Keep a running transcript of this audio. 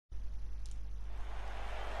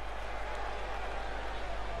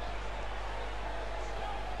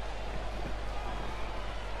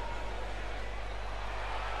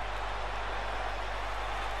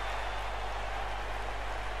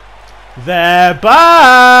They're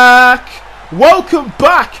back! Welcome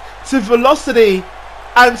back to Velocity,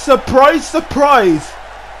 and surprise, surprise,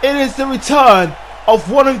 it is the return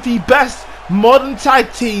of one of the best modern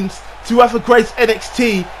tag teams to ever grace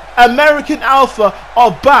NXT. American Alpha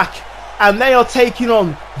are back, and they are taking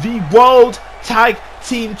on the World Tag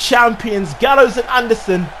Team Champions Gallows and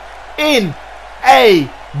Anderson in a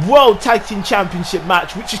World Tag Team Championship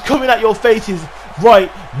match, which is coming at your faces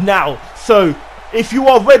right now. So if you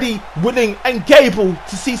are ready, willing and able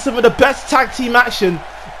to see some of the best tag team action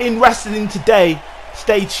in wrestling today,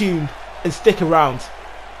 stay tuned and stick around.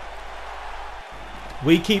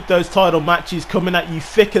 We keep those title matches coming at you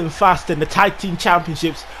thick and fast, and the tag team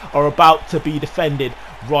championships are about to be defended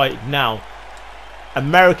right now.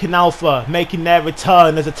 American Alpha making their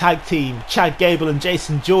return as a tag team, Chad Gable and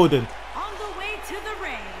Jason Jordan, on the way to the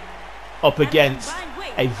ring, up against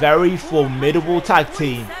a very formidable tag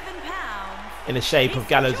team in the shape of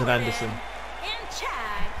Gallows and Anderson. And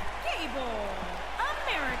Chad Gable,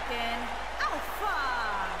 American Alpha.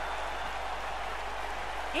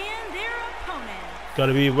 And their opponent,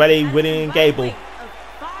 Gotta be ready, winning and Gable. of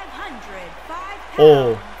 505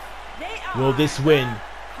 Or pounds, will this win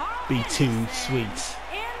be too sweet?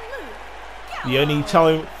 The only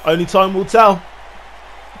time will tell.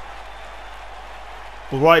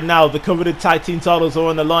 But right now, the coveted tag team titles are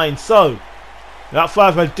on the line. So, without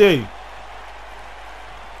further ado,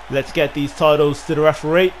 let's get these titles to the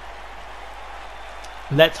referee.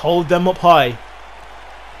 Let's hold them up high.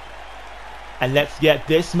 And let's get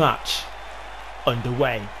this match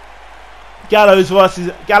underway. Gallows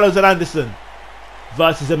and Anderson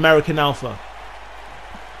versus American Alpha.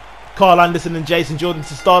 Carl Anderson and Jason Jordan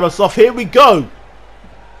to start us off. Here we go.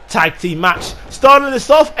 Tag team match. Starting us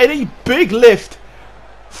off, a big lift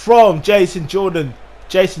from Jason Jordan.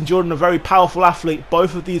 Jason Jordan, a very powerful athlete.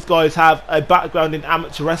 Both of these guys have a background in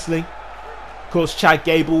amateur wrestling. Of course, Chad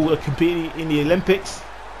Gable competing in the Olympics.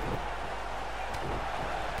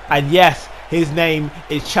 And yes, his name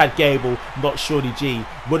is Chad Gable, not Shorty G.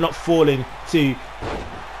 We're not falling to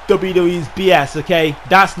WWE's BS, okay?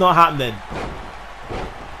 That's not happening.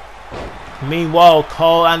 Meanwhile,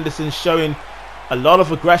 Carl Anderson showing a lot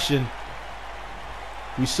of aggression.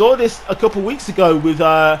 We saw this a couple weeks ago with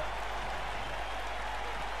Carl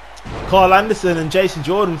Anderson and Jason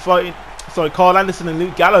Jordan fighting. Sorry, Carl Anderson and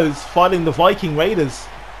Luke Gallows fighting the Viking Raiders.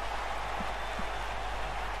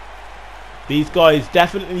 These guys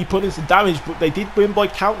definitely putting some damage, but they did win by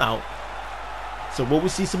count out. So will we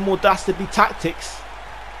see some more dastardly tactics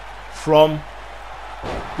from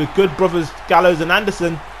the good brothers Gallows and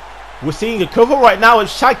Anderson? We're seeing a cover right now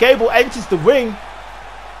as Chad Gable enters the ring.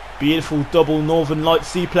 Beautiful double Northern Light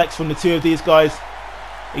suplex from the two of these guys.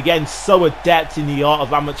 Again, so adept in the art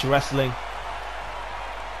of amateur wrestling.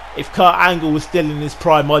 If Kurt Angle was still in his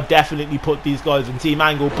prime, I'd definitely put these guys on Team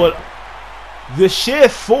Angle. But the sheer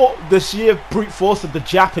brute force of the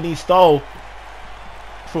Japanese style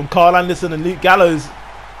from Carl Anderson and Luke Gallows,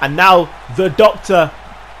 and now the Doctor,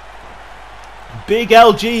 Big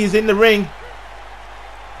LG, is in the ring.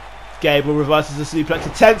 Gable reverses the suplex, a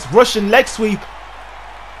tense Russian leg sweep.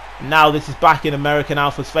 Now this is back in American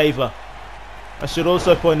Alpha's favour. I should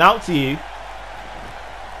also point out to you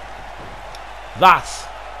that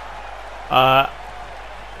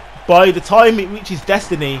by the time it reaches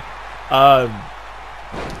Destiny,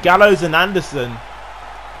 Gallows and Anderson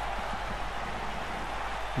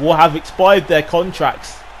will have expired their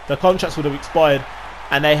contracts. Their contracts would have expired,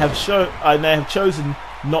 and they have chosen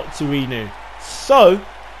not to renew. So,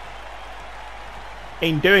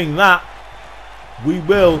 in doing that, we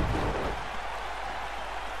will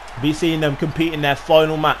be seeing them compete in their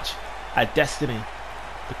final match at Destiny.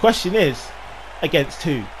 The question is, against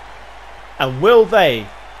who? And will they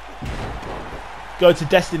go to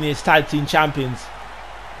Destiny as tag team champions?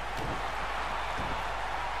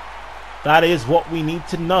 That is what we need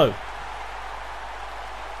to know.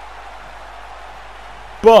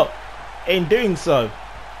 But in doing so,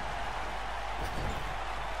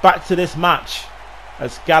 back to this match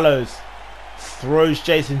as Gallows throws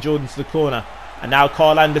Jason Jordan to the corner, and now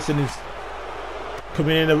Carl Anderson is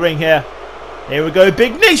coming in the ring here. Here we go,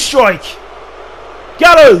 big knee strike.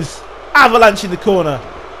 Gallows avalanche in the corner,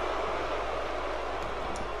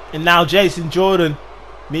 and now Jason Jordan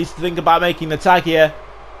needs to think about making the tag here.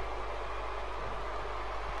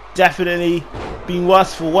 Definitely been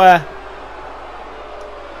worse for wear.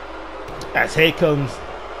 As here comes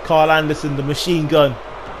Carl Anderson, the machine gun.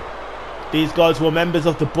 These guys were members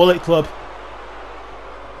of the Bullet Club.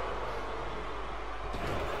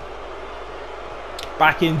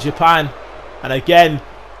 Back in Japan. And again,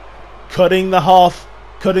 cutting the half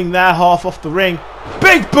cutting their half off the ring.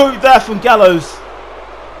 Big boot there from Gallows.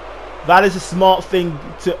 That is a smart thing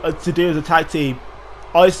to do as a tag team.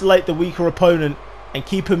 Isolate the weaker opponent and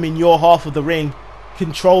keep him in your half of the ring.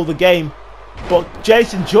 Control the game. But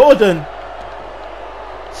Jason Jordan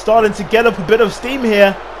starting to get up a bit of steam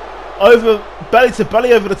here. Over belly to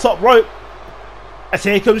belly over the top rope. As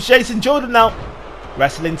here comes Jason Jordan now.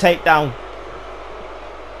 Wrestling takedown.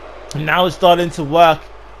 And now it's starting to work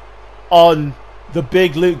on the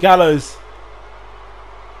big Luke Gallows.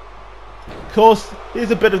 Of course,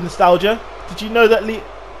 here's a bit of nostalgia. Did you know that Luke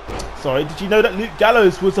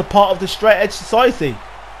Gallows was a part of the Straight Edge Society?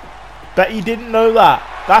 Bet you didn't know that.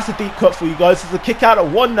 That's a deep cut for you guys. There's a kick out at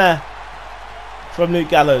 1 there from Luke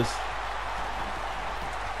Gallows.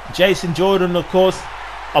 Jason Jordan, of course,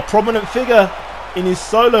 a prominent figure in his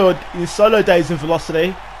solo days in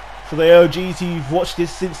Velocity. For the OGs who've watched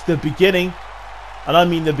this since the beginning, and I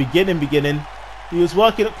mean the beginning, he was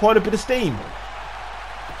working at quite a bit of steam.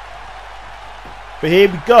 But here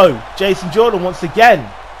we go. Jason Jordan once again.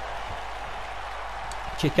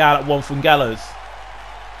 Kick out at 1 from Gallows.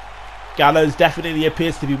 Gallows definitely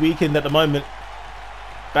appears to be weakened at the moment.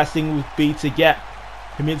 Best thing would be to get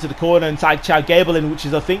him into the corner and tag Chad Gable in, which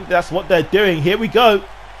is, I think that's what they're doing. Here we go.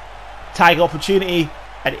 Tag opportunity,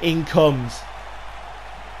 and in comes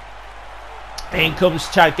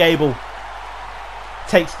Chad Gable.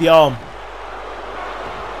 Takes the arm.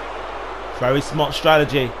 Very smart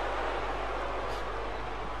strategy.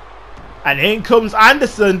 And in comes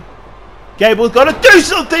Anderson. Gable's got to do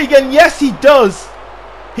something, and yes, he does.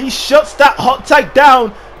 He shuts that hot tag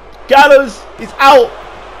down. Gallows is out.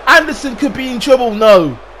 Anderson could be in trouble.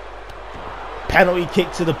 No. Penalty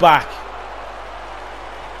kick to the back.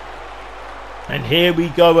 And here we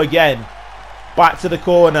go again. Back to the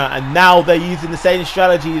corner. And now they're using the same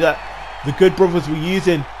strategy that the Good Brothers were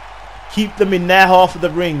using. Keep them in their half of the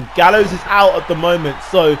ring. Gallows is out at the moment.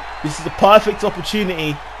 So this is a perfect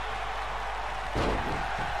opportunity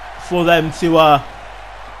for them to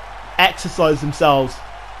exercise themselves,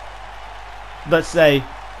 let's say,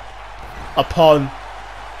 upon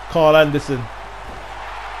Carl Anderson.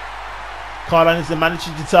 Carl Anderson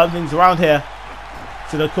managing to turn things around here.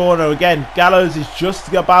 To the corner again. Gallows is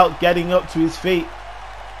just about getting up to his feet.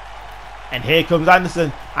 And here comes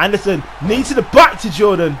Anderson. Anderson knee to the back to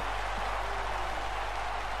Jordan.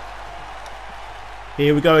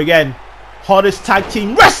 Here we go again. Hottest tag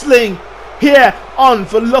team wrestling here on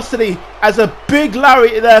Velocity, as a big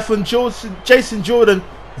lariat there from Jason Jordan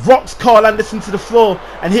rocks Carl Anderson to the floor.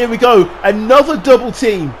 And here we go, another double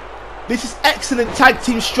team. This is excellent tag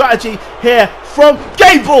team strategy here from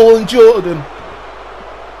Gable and Jordan.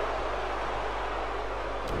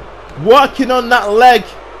 Working on that leg.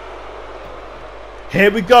 Here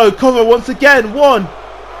we go, cover once again. 1.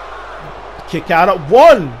 Kick out at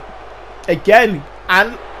 1. Again,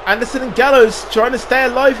 and Anderson and Gallows trying to stay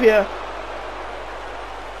alive here.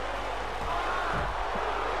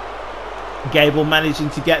 Gable managing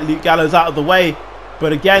to get Luke Gallows out of the way,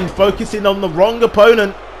 but again focusing on the wrong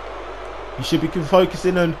opponent. You should be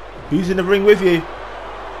focusing on who's in the ring with you.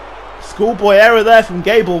 Schoolboy error there from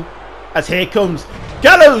Gable, as here comes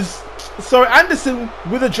Anderson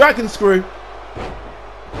with a dragon screw.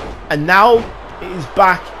 And now it is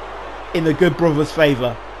back in the Good Brothers'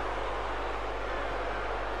 favour.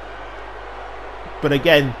 But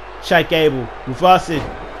again, Chad Gable reversing,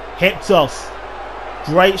 hip toss.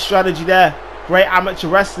 Great strategy there. Great amateur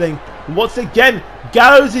wrestling. And once again,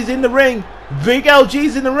 Gallows is in the ring. Big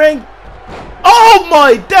LG's in the ring. Oh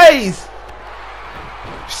my days!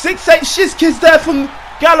 6-8 shiz kids there from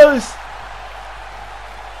Gallows.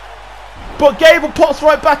 But Gable pops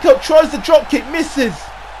right back up. Tries the drop kick. Misses.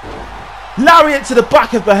 Lariat to the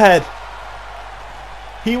back of the head.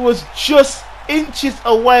 He was just inches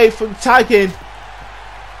away from tagging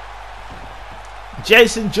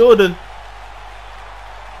Jason Jordan.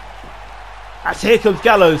 As here comes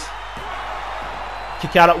Gallows.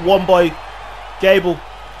 Kick out at 1 by Gable.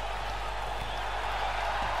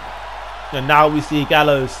 And now we see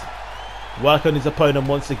Gallows work on his opponent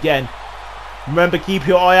once again. Remember, keep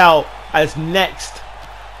your eye out, as next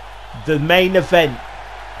the main event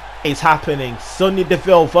is happening. Sonya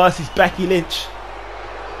Deville versus Becky Lynch.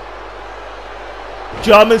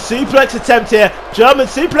 German suplex attempt here. German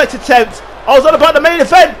suplex attempt. I was on about the main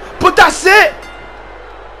event, but that's it.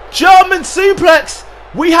 German suplex.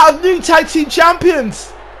 We have new tag team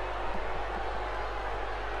champions.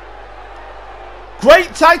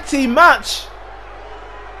 Great tag team match.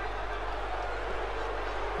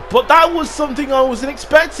 But that was something I wasn't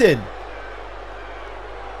expecting.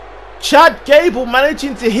 Chad Gable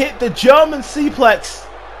managing to hit the German suplex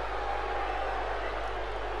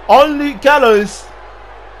on Luke Gallows.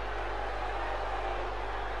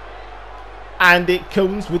 And it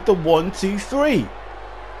comes with the 1, 2, 3.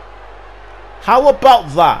 How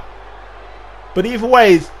about that? But either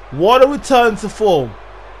ways, what a return to form.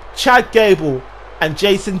 Chad Gable and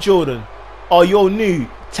Jason Jordan are your new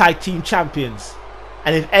tag team champions.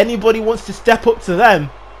 And if anybody wants to step up to them,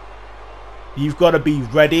 you've got to be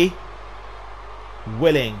ready,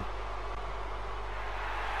 willing,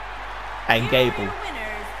 and Gable.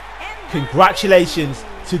 Congratulations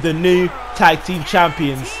to the new tag team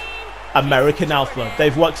champions, American Alpha.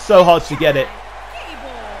 They've worked so hard to get it.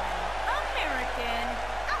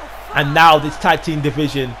 And now this tag team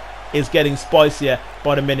division is getting spicier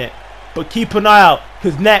by the minute. But keep an eye out,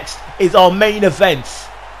 because next is our main event.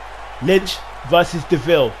 Lynch versus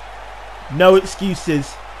DeVille. No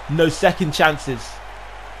excuses, no second chances.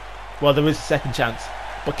 Well, there is a second chance.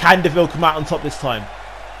 But can DeVille come out on top this time?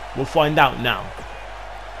 We'll find out now.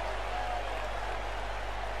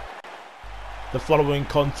 The following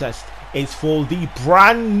contest is for the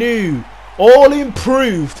brand new, all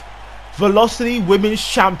improved Velocity Women's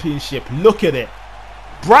Championship. Look at it.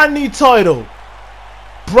 Brand new title.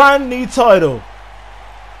 Brand new title.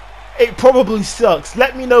 It probably sucks.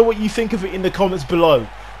 Let me know what you think of it in the comments below.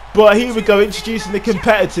 But here we go, introducing the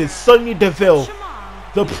competitors. Sonya Deville,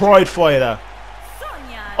 the Pride Fighter,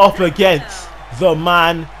 up against the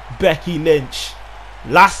man Becky Lynch.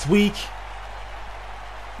 Last week,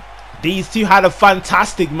 these two had a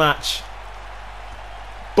fantastic match.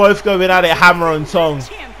 Both going at it hammer and tongue.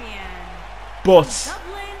 But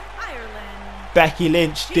Becky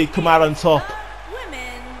Lynch did come out on top.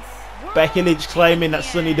 Becky Lynch claiming that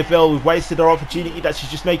Sonya Deville wasted her opportunity, that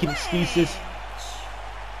she's just making excuses.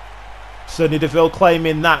 Sonya Deville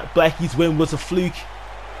claiming that Becky's win was a fluke,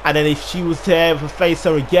 and then if she was to ever face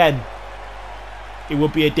her again, it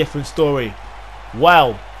would be a different story.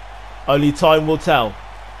 Well, only time will tell.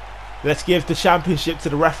 Let's give the championship to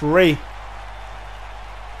the referee.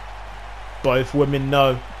 Both women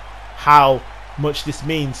know how much this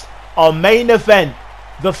means. Our main event,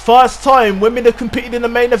 the first time women have competed in the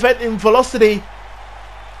main event in Velocity,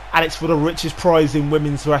 and it's for the richest prize in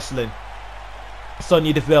women's wrestling.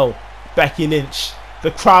 Sonya Deville, Becky Lynch.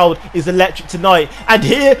 The crowd is electric tonight, and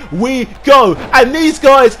here we go. And these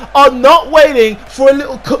guys are not waiting for a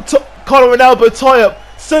little collar and elbow tie-up.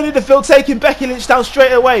 Sonya Deville taking Becky Lynch down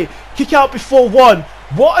straight away. Kick out before one.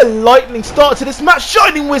 What a lightning start to this match.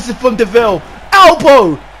 Shining Wizard from Deville.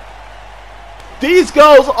 Elbow. These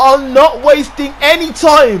girls are not wasting any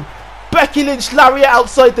time. Becky Lynch lariat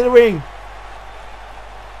outside the ring.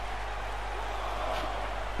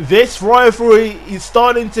 This rivalry is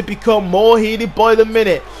starting to become more heated by the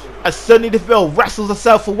minute as Sonya Deville wrestles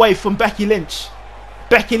herself away from Becky Lynch.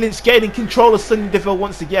 Becky Lynch gaining control of Sonya Deville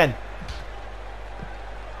once again.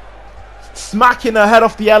 Smacking her head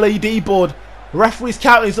off the LED board. Referee's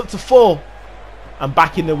counting is up to 4. And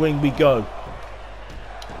back in the ring we go.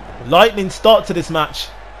 Lightning start to this match.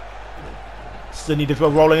 Sonya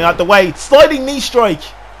Deville rolling out the way. Sliding knee strike.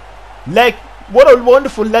 Leg. What a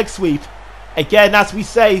wonderful leg sweep. Again, as we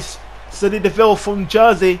say, Sonya Deville from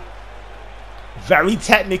Jersey. Very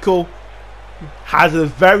technical. Has a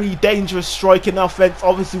very dangerous striking offense.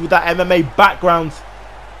 Obviously with that MMA background.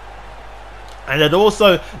 And I'd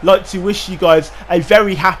also like to wish you guys a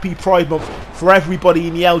very happy Pride Month for everybody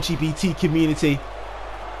in the LGBT community.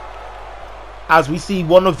 As we see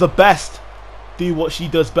one of the best do what she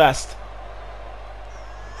does best.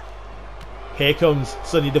 Here comes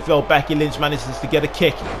Sonya Deville. Becky Lynch manages to get a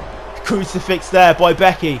kick. Crucifix there by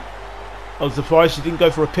Becky. I was surprised she didn't go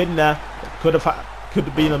for a pin there. Could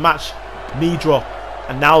have been a match. Knee drop.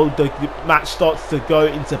 And now the match starts to go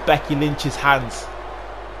into Becky Lynch's hands.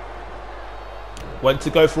 Went to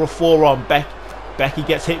go for a forearm. Becky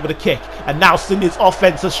gets hit with a kick. And now Sonya's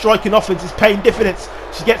offense, her striking offense is paying dividends.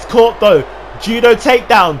 She gets caught though. Judo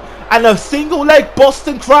takedown. And a single leg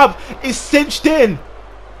Boston Crab is cinched in.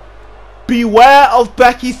 Beware of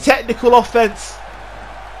Becky's technical offense.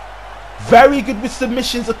 Very good with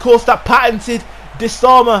submissions, of course, that patented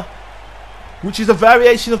disarmer, which is a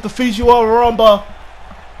variation of the Fujiwara armbar.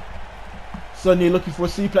 Sonya looking for a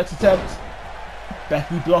suplex attempt.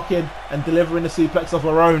 Becky blocking and delivering a suplex of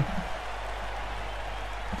her own.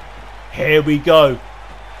 Here we go.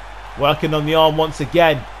 Working on the arm once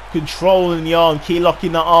again. Controlling the arm, key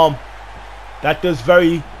locking that arm. That does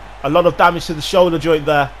a lot of damage to the shoulder joint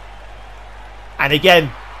there. And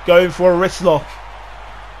again, going for a wrist lock.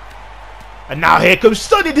 And now here comes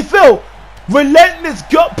Sonya Deville. Relentless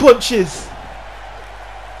gut punches.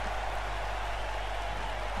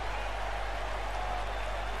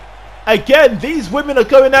 Again, these women are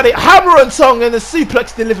going at it. Hammer and tongue, and the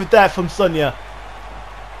suplex delivered there from Sonya.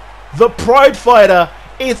 The Pride Fighter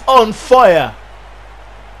is on fire.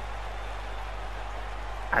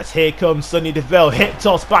 As here comes Sonya Deville, hip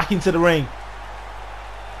toss back into the ring.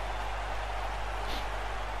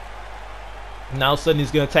 Now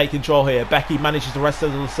Sonya's going to take control here. Becky manages to wrestle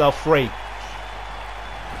herself free.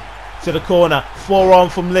 To the corner, forearm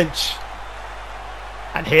from Lynch.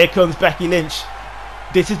 And here comes Becky Lynch.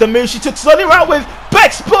 This is the move she took Sonya out with.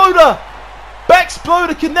 Bexploder!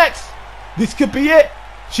 Bexploder connects. This could be it.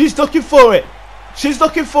 She's looking for it. She's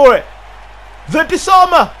looking for it. The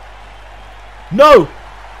disarmer. No.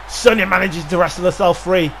 Sonya manages to wrestle herself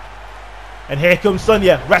free. And here comes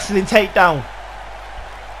Sonya. Wrestling takedown.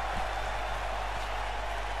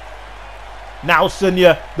 Now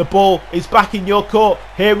Sonya, the ball is back in your court.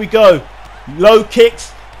 Here we go. Low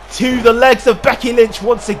kicks to the legs of Becky Lynch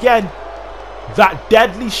once again. That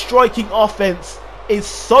deadly striking offense is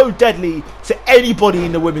so deadly to anybody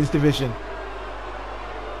in the women's division.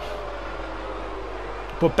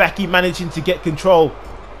 But Becky managing to get control.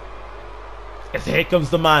 As here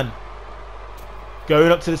comes the man.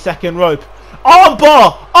 Going up to the second rope.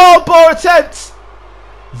 Armbar! Armbar attempts!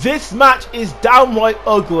 This match is downright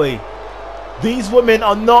ugly. These women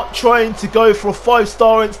are not trying to go for a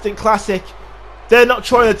 5-star instant classic. They're not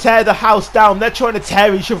trying to tear the house down. They're trying to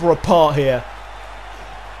tear each other apart here.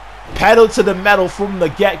 Pedal to the metal from the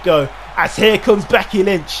get-go. As here comes Becky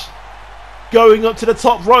Lynch. Going up to the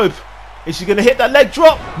top rope. Is she going to hit that leg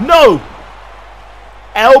drop? No!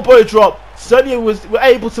 Elbow drop. Sonya was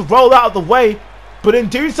able to roll out of the way. But in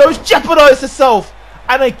doing so, has jeopardized herself.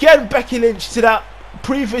 And again, Becky Lynch to that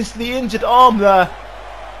previously injured arm there.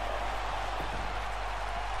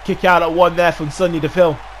 Kick out at one there from Sonya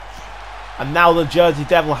Deville. And now the Jersey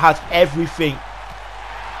Devil has everything.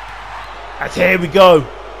 As here we go.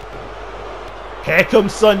 Here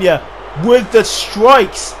comes Sonya with the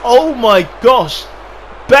strikes. Oh my gosh.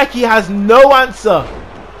 Becky has no answer.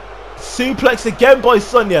 Suplex again by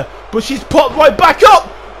Sonya. But she's popped right back up.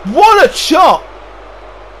 What a chop.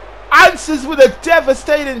 Answers with a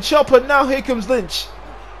devastating chop. And now here comes Lynch.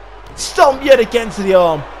 Stomp yet again to the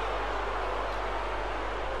arm.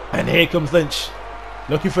 And here comes Lynch.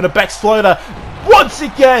 Looking for the Bexploder once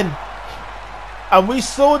again. And we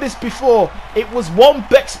saw this before. It was one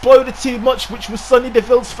Bexploder too much, which was Sonya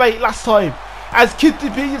Deville's fate last time. As could be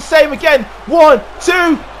the same again. 1,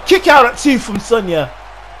 2. Kick out at 2 from Sonya.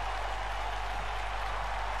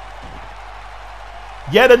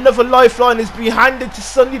 Yet another lifeline is being handed to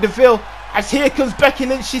Sonya Deville. As here comes Becky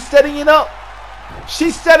Lynch. She's setting it up.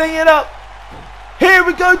 She's setting it up. Here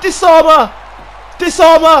we go. Disarmer.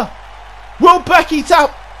 Disarmer. Will Becky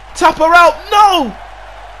tap her out? No!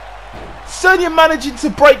 Sonya managing to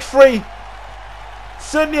break free.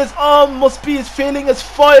 Sonya's arm must be as feeling as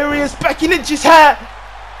fiery as Becky Lynch's hair.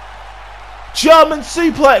 German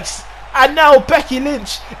suplex. And now Becky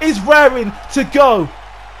Lynch is raring to go.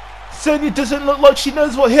 Sonya doesn't look like she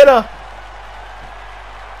knows what hit her.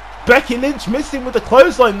 Becky Lynch missing with the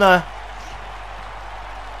clothesline there.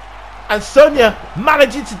 And Sonya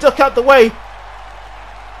managing to duck out the way.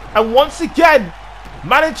 And once again,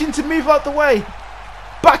 managing to move out the way.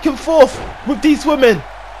 Back and forth with these women.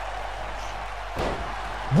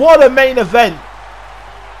 What a main event.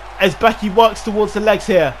 As Becky works towards the legs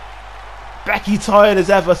here. Becky tired as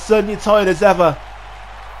ever. Sonya tired as ever.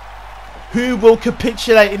 Who will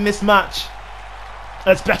capitulate in this match?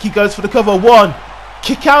 As Becky goes for the cover. 1.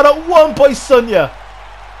 Kick out at 1 by Sonya.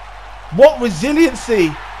 What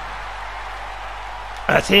resiliency.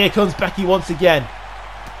 As here comes Becky once again.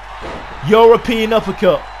 European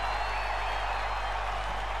uppercut.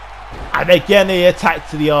 And again the attack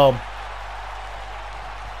to the arm.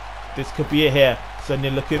 This could be it here.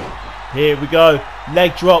 Sonya looking. Here we go.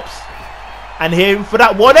 Leg drops. And here for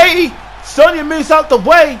that 180. Sonya moves out the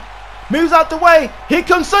way. Moves out the way. Here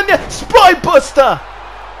comes Sonya. Spine buster.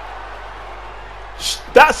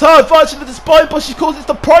 That's her version of the spine buster. She calls it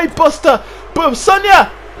the Pride Buster. Boom.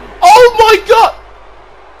 Sonya. Oh my god.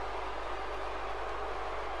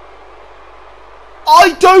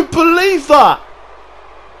 I don't believe that.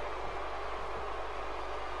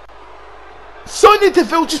 Sonya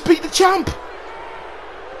Deville just beat the champ.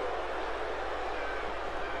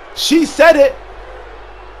 She said it.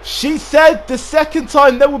 She said the second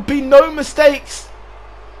time there would be no mistakes.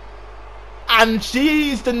 And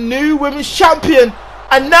she's the new women's champion.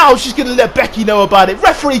 And now she's going to let Becky know about it.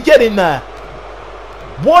 Referee, get in there.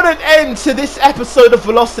 What an end to this episode of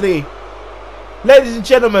Velocity. Ladies and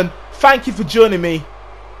gentlemen, thank you for joining me.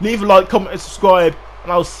 Leave a like, comment and subscribe.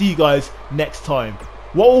 And I'll see you guys next time.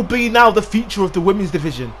 What will be now the future of the women's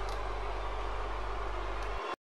division?